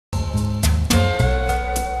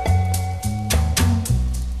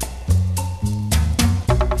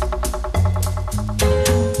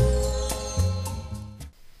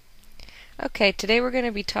Okay, today we're going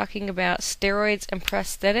to be talking about steroids and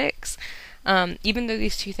prosthetics. Even though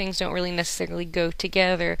these two things don't really necessarily go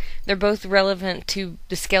together, they're both relevant to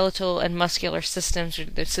the skeletal and muscular systems, or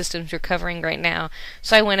the systems we're covering right now.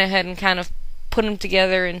 So I went ahead and kind of put them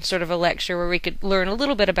together in sort of a lecture where we could learn a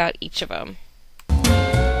little bit about each of them.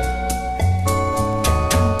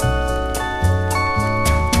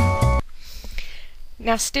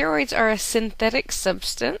 Now, steroids are a synthetic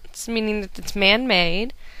substance, meaning that it's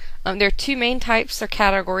man-made. There are two main types or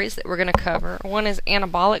categories that we're going to cover. One is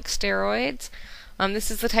anabolic steroids.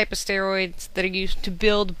 This is the type of steroids that are used to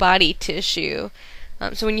build body tissue.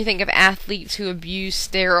 So when you think of athletes who abuse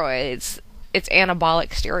steroids, it's anabolic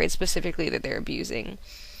steroids specifically that they're abusing.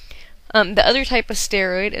 The other type of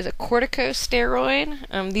steroid is a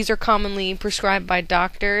corticosteroid. These are commonly prescribed by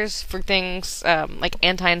doctors for things like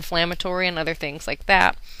anti-inflammatory and other things like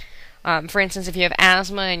that. For instance, if you have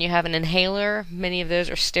asthma and you have an inhaler, many of those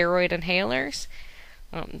are steroid inhalers.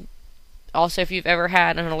 Also, if you've ever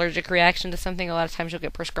had an allergic reaction to something, a lot of times you'll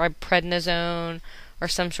get prescribed prednisone or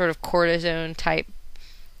some sort of cortisone type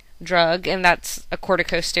drug, and that's a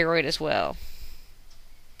corticosteroid as well.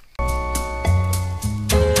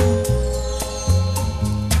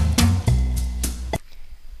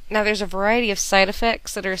 Now, there's a variety of side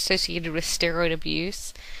effects that are associated with steroid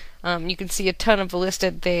abuse. You can see a ton of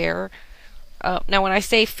listed there. Now, when I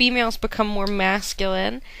say females become more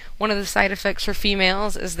masculine, one of the side effects for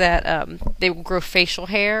females is that they will grow facial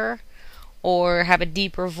hair or have a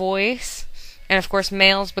deeper voice. And, of course,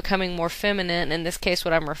 males becoming more feminine. In this case,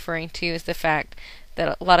 what I'm referring to is the fact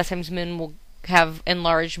that a lot of times men will have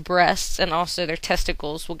enlarged breasts, and also their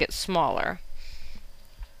testicles will get smaller.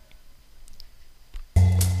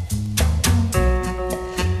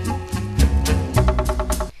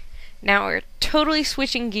 Now we're totally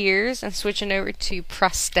switching gears and switching over to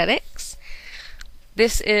prosthetics.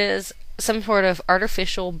 This is some sort of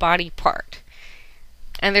artificial body part.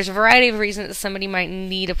 And there's a variety of reasons that somebody might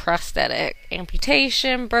need a prosthetic.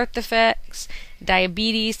 Amputation, birth defects,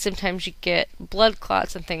 diabetes, sometimes you get blood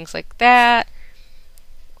clots and things like that.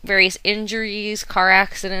 Various injuries, car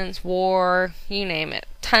accidents, war, you name it.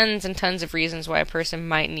 Tons and tons of reasons why a person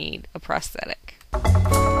might need a prosthetic.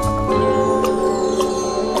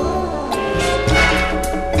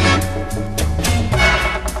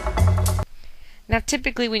 Now,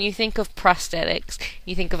 typically when you think of prosthetics,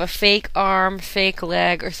 you think of a fake arm, fake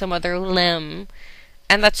leg, or some other limb.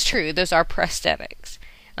 And that's true, those are prosthetics.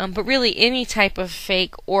 But really, any type of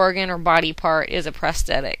fake organ or body part is a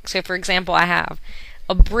prosthetic. So, for example, I have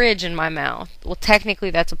a bridge in my mouth. Well, technically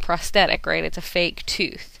that's a prosthetic, right? It's a fake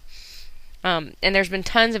tooth. And there's been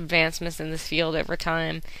tons of advancements in this field over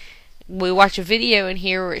time. We watch a video in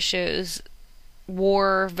here where it shows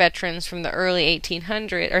war veterans from the early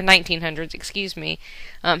 1800s or 1900s,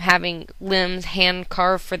 having limbs hand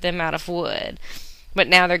carved for them out of wood. But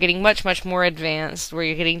now they're getting much more advanced, where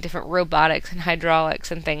you're getting different robotics and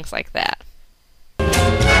hydraulics and things like that.